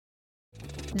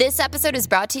This episode is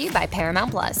brought to you by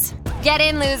Paramount Plus. Get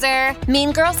in, loser!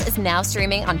 Mean Girls is now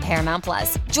streaming on Paramount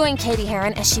Plus. Join Katie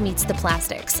Heron as she meets the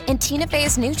plastics in Tina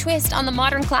Fey's new twist on the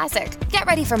modern classic. Get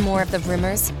ready for more of the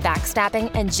rumors,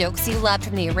 backstabbing, and jokes you loved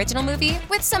from the original movie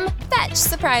with some fetch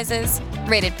surprises.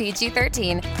 Rated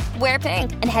PG-13. Wear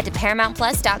pink and head to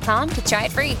ParamountPlus.com to try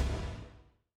it free.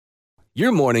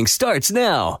 Your morning starts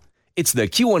now. It's the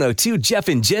Q102 Jeff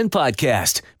and Jen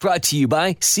podcast brought to you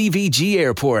by CVG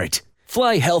Airport.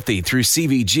 Fly healthy through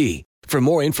CVG. For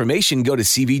more information, go to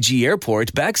CVG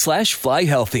Airport /fly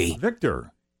healthy.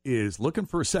 Victor is looking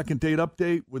for a second date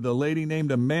update with a lady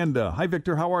named Amanda. Hi,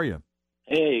 Victor. How are you?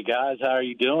 Hey, guys. How are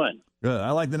you doing? Good.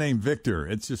 I like the name Victor.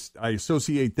 It's just, I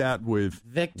associate that with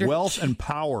Victor. wealth and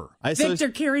power. Victor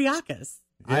Kiriakis.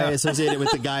 Yeah. I associate it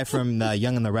with the guy from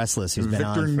Young and the Restless who's been Victor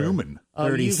on for Newman.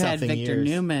 30 you've had something Victor years.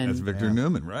 Newman. That's Victor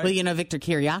Newman, right? Well, you know, Victor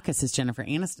Kiriakis is Jennifer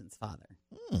Aniston's father.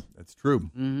 That's true.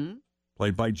 Mm-hmm.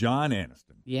 Played by John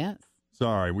Aniston. Yes.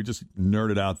 Sorry, we just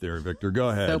nerded out there, Victor. Go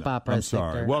ahead. Soap operas, I'm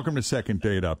sorry. Victor. Welcome to Second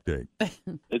Date Update.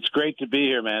 It's great to be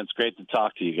here, man. It's great to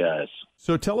talk to you guys.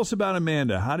 So tell us about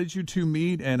Amanda. How did you two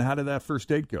meet, and how did that first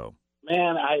date go?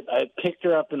 Man, I picked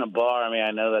her up in a bar. I mean, I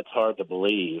know that's hard to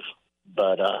believe,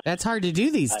 but That's hard to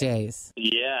do these days.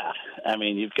 yeah. I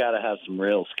mean, you've got to have some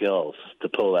real skills to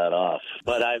pull that off.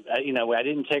 But I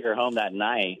didn't take her home that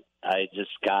night. I just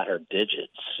got her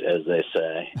digits, as they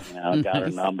say. I got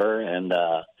her number and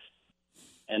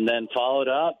then followed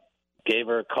up, gave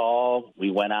her a call. We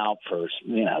went out for,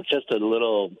 just a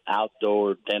little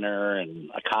outdoor dinner and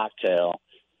a cocktail.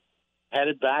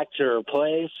 Headed back to her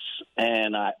place,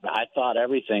 and I thought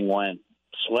everything went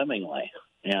swimmingly.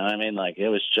 You know what I mean? Like, it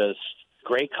was just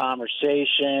great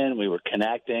conversation. We were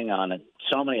connecting on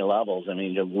so many levels. I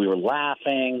mean, we were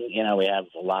laughing. We have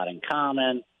a lot in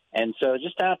common. And so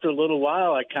just after a little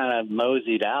while, I kind of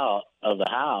moseyed out of the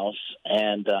house,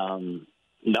 and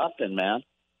nothing, man.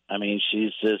 I mean,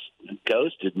 she's just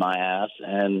ghosted my ass,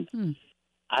 and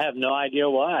I have no idea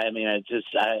why. I mean, I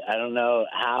don't know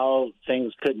how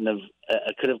things could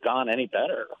have gone any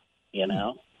better,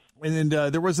 And then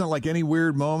there wasn't like any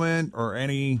weird moment or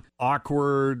any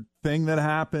awkward thing that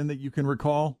happened that you can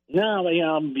recall? No, but,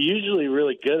 I'm usually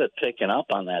really good at picking up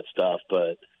on that stuff,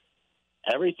 but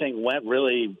everything went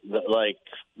really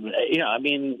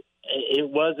it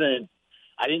wasn't,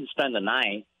 I didn't spend the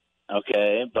night.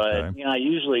 Okay. But, I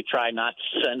usually try not to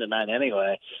spend the night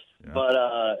anyway. Yeah. But,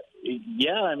 I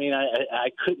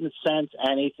couldn't sense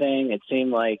anything. It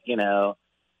seemed like,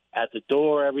 at the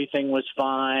door, everything was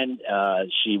fine.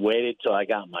 She waited till I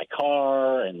got my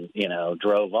car and,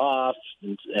 drove off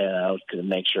to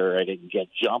make sure I didn't get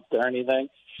jumped or anything.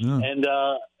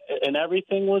 Yeah. And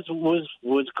everything was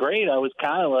great. I was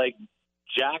kind of like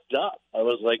jacked up. I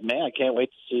was like, man, I can't wait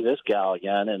to see this gal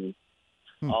again. And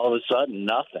all of a sudden,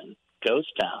 nothing. Ghost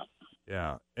town.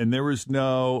 Yeah. And there was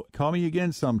no call me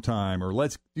again sometime or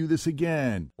let's do this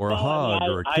again or a hug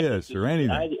or a kiss or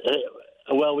anything.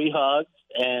 Well, we hugged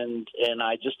and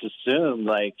I just assumed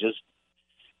just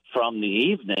from the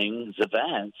evening's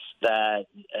events that,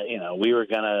 we were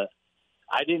going to.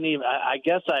 I didn't even, I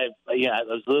guess it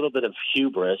was a little bit of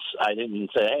hubris. I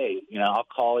didn't say, hey, I'll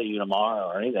call you tomorrow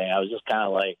or anything. I was just kind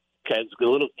of like, a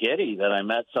little giddy that I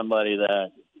met somebody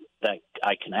that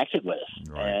I connected with.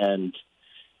 Right. And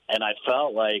I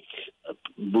felt like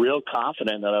real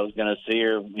confident that I was going to see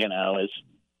her, as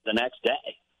the next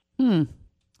day.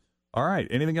 All right.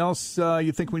 Anything else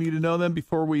you think we need to know then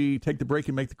before we take the break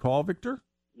and make the call, Victor?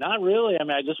 Not really. I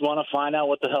mean, I just want to find out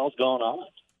what the hell's going on.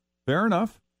 Fair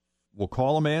enough. We'll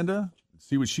call Amanda,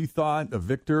 see what she thought of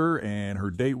Victor and her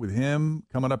date with him.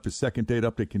 Coming up, the second date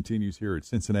update continues here at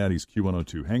Cincinnati's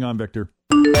Q102. Hang on, Victor.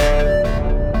 All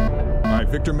right,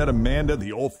 Victor met Amanda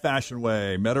the old-fashioned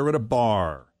way. Met her at a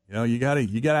bar. You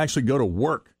gotta actually go to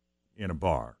work in a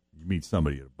bar. You meet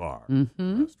somebody at a bar,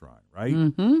 restaurant, right?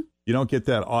 Mm-hmm. You don't get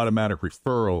that automatic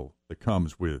referral that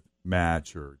comes with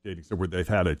Match or dating, so where they've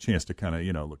had a chance to kind of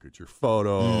look at your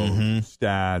photo, your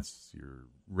stats, your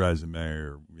resume,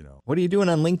 or What are you doing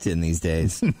on LinkedIn these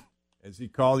days? As he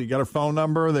called, you got her phone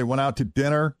number. They went out to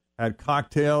dinner, had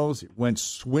cocktails. It went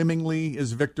swimmingly,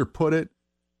 as Victor put it.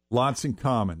 Lots in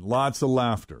common, lots of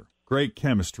laughter, great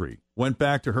chemistry. Went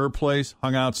back to her place,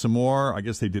 hung out some more. I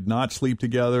guess they did not sleep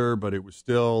together, but it was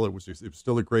still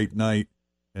a great night.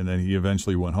 And then he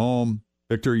eventually went home.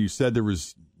 Victor, you said there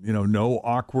was no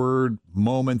awkward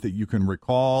moment that you can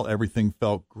recall. Everything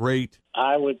felt great.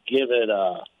 I would give it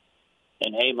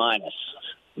an A-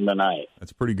 the night.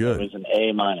 That's pretty good. It was an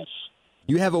A-.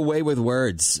 You have a way with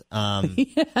words.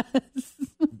 Yes.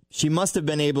 She must have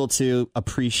been able to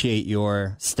appreciate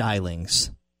your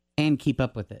stylings. And keep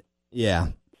up with it. Yeah.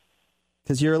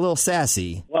 Because you're a little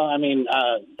sassy. Well, I mean,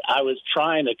 I was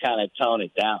trying to kind of tone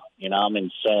it down. You know, I'm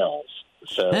in sales.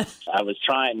 So I was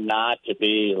trying not to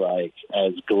be, like,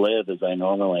 as glib as I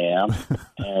normally am.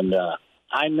 And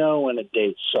I know when a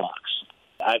date sucks.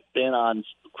 I've been on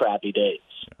crappy dates.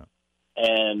 Yeah.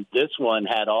 And this one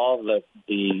had all the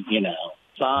you know,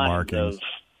 signs Markings. of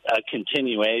a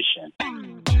continuation.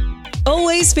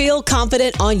 Always feel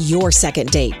confident on your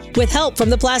second date. With help from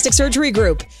the Plastic Surgery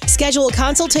Group. Schedule a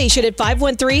consultation at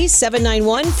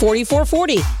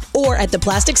 513-791-4440 or at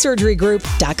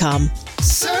theplasticsurgerygroup.com.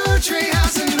 Surgery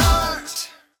has an art.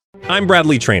 I'm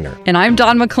Bradley Trainer. And I'm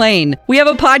Don McClain. We have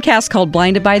a podcast called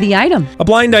Blinded by the Item. A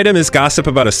blind item is gossip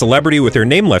about a celebrity with their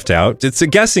name left out. It's a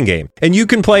guessing game, and you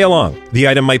can play along. The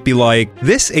item might be like,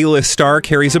 this A-list star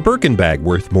carries a Birkin bag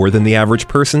worth more than the average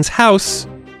person's house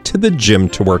to the gym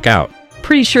to work out.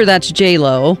 Pretty sure that's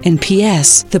J-Lo. And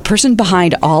P.S. the person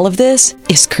behind all of this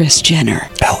is Kris Jenner,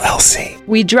 LLC.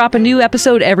 We drop a new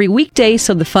episode every weekday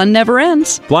so the fun never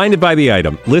ends. Blinded by the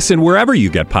Item. Listen wherever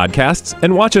you get podcasts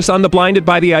and watch us on the Blinded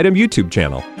by the Item YouTube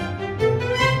channel.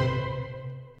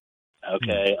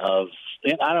 Okay, I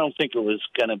don't think it was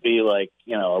going to be like,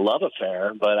 you know, a love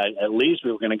affair, but at least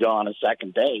we were going to go on a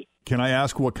second date. Can I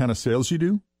ask what kind of sales you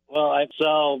do? Well, I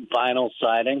sell vinyl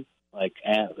siding. Like,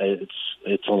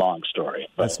 it's a long story.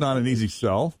 That's not an easy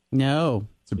sell. No.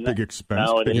 It's a big expense,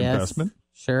 No, it big is. investment.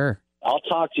 Sure. I'll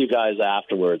talk to you guys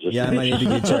afterwards. Yeah, I might need to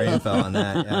get your info on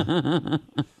that. Yeah.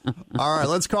 All right,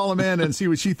 let's call Amanda and see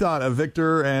what she thought of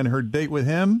Victor and her date with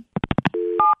him.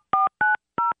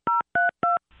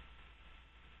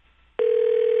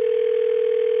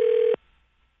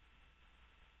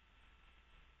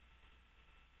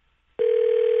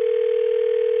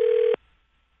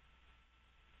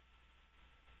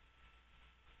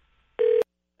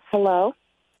 Hello?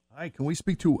 Hi, can we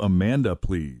speak to Amanda,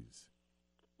 please?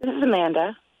 This is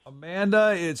Amanda.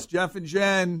 Amanda, it's Jeff and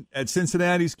Jen at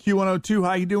Cincinnati's Q102.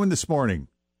 How you doing this morning?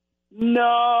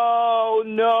 No.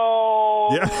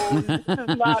 Yeah. This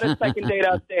is not a second date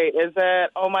update, is it?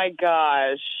 Oh, my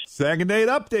gosh. Second date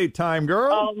update time,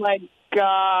 girl. Oh, my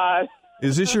God.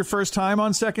 Is this your first time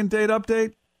on Second Date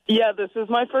Update? Yeah, this is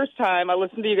my first time. I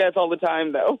listen to you guys all the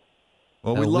time, though.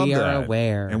 Well, we love we that. are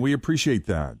aware. And we appreciate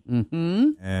that.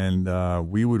 Mm-hmm. And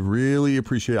we would really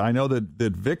appreciate, I know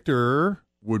that Victor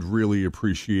would really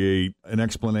appreciate an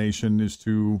explanation as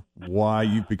to why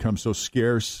you've become so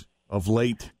scarce of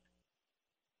late.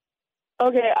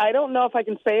 Okay, I don't know if I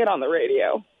can say it on the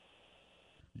radio.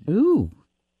 Ooh.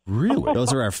 Really?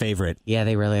 Those are our favorite. Yeah,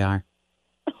 they really are.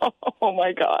 Oh,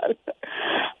 my God.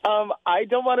 I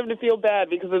don't want him to feel bad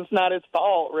because it's not his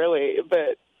fault, really,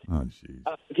 but... Oh, jeez.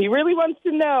 If he really wants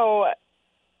to know,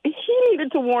 he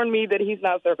needed to warn me that he's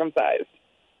not circumcised.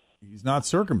 He's not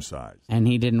circumcised. And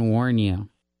he didn't warn you.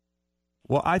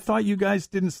 Well, I thought you guys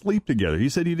didn't sleep together. He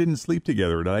said you didn't sleep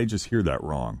together. Did I just hear that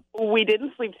wrong? We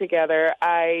didn't sleep together.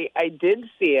 I did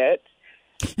see it,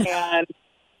 and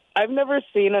I've never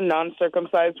seen a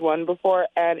non-circumcised one before,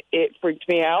 and it freaked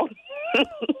me out.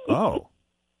 Oh.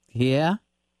 Yeah.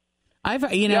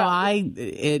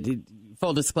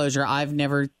 Full disclosure, I've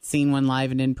never seen one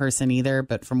live and in person either,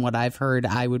 but from what I've heard,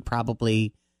 I would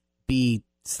probably be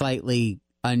slightly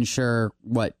unsure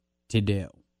what to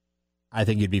do. I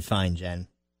think you'd be fine, Jen.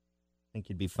 I think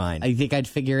you'd be fine. I think I'd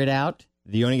figure it out.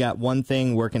 You only got one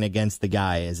thing working against the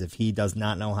guy is if he does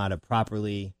not know how to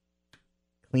properly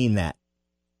clean that.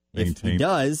 If he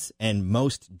does, and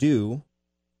most do,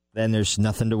 then there's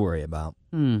nothing to worry about.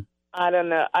 I don't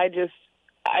know. I just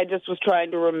was trying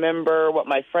to remember what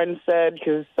my friends said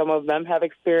because some of them have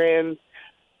experience,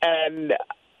 and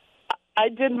I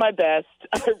did my best.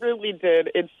 I really did.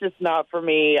 It's just not for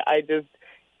me.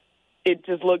 It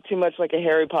just looked too much like a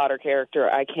Harry Potter character.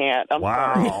 I can't. I'm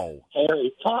sorry.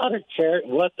 Harry Potter character?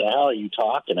 What the hell are you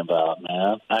talking about,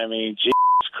 man? I mean,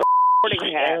 Jesus Christ.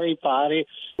 Harry Potter.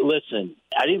 Listen,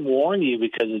 I didn't warn you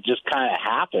because it just kind of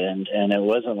happened, and it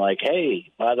wasn't like,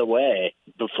 hey, by the way,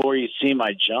 before you see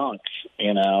my junk,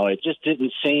 you know, it just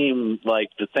didn't seem like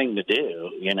the thing to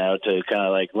do, you know, to kind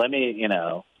of like, let me, you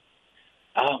know,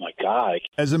 oh, my God.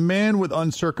 As a man with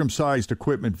uncircumcised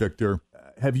equipment, Victor,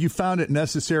 have you found it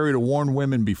necessary to warn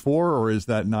women before, or has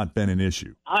that not been an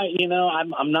issue?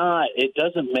 I'm not. It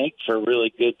doesn't make for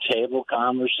really good table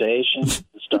conversation to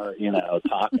start, you know,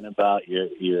 talking about your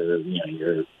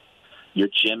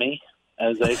Jimmy,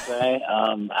 as they say.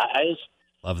 I just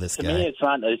love this guy. To me, it's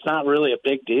not really a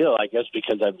big deal. I guess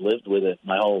because I've lived with it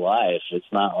my whole life. It's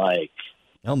not like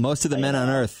most of the men on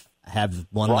Earth have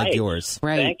one like yours.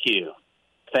 Right. Thank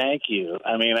you.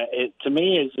 I mean, to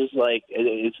me, it's just like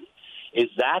Is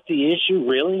that the issue,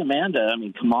 really, Amanda? I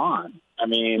mean, come on. I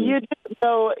mean, you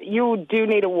do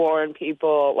need to warn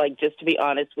people. Like, just to be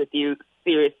honest with you,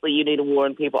 seriously, you need to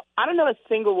warn people. I don't know a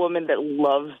single woman that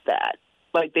loves that.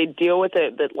 Like, they deal with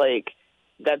it that, like,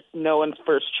 that's no one's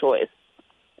first choice.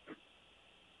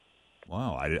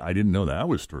 Wow, I didn't know that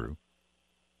was true.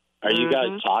 Are you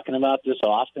guys talking about this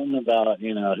often, about,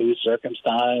 who's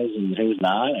circumcised and who's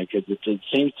not? Because it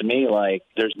seems to me like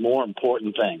there's more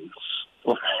important things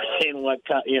in what,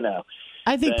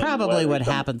 I think probably what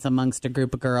happens amongst a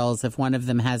group of girls, if one of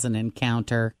them has an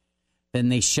encounter, then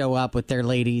they show up with their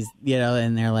ladies,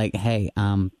 and they're like, hey,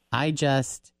 I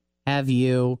just have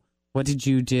you. What did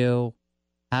you do?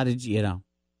 How did you,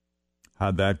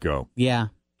 How'd that go? Yeah.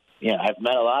 Yeah, I've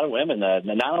met a lot of women that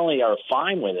not only are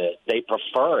fine with it, they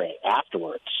prefer it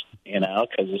afterwards,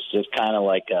 because it's just kind of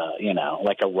like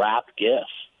a wrapped gift.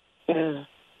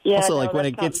 Yeah. Also, like when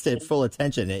it gets to full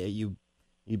attention, you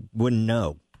wouldn't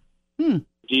know. Do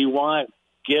you want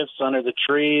gifts under the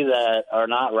tree that are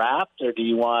not wrapped, or do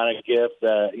you want a gift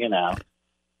that,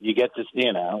 you get to,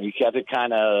 you get to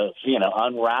kind of,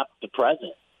 unwrap the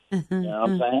present? You know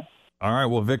what I'm saying? All right.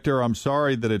 Well, Victor, I'm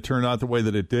sorry that it turned out the way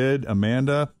that it did.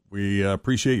 Amanda, we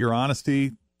appreciate your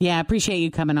honesty. Yeah, I appreciate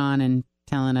you coming on and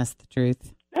telling us the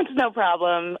truth. That's no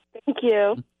problem. Thank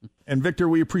you. And Victor,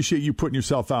 we appreciate you putting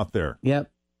yourself out there. Yep.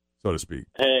 So to speak.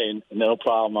 Hey, no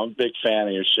problem. I'm a big fan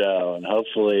of your show, and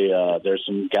hopefully there's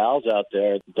some gals out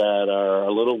there that are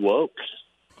a little woke.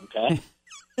 Okay?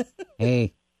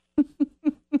 Hey.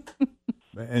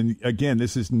 And again,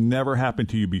 this has never happened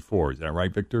to you before. Is that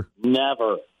right, Victor?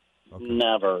 Never. Okay.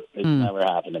 Never. It's never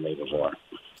happened to me before.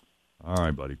 All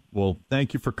right, buddy. Well,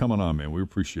 thank you for coming on, man. We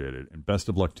appreciate it. And best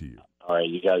of luck to you. All right,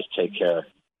 you guys take care.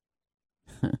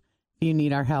 If you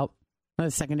need our help, a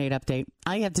second date update,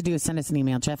 all you have to do is send us an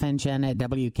email,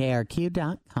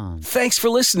 jeffandjen@wkrq.com. Thanks for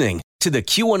listening to the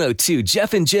Q102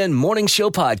 Jeff and Jen Morning Show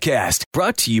podcast,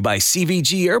 brought to you by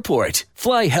CVG Airport.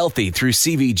 Fly healthy through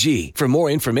CVG. For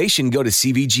more information, go to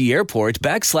CVG Airport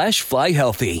 /fly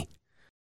healthy.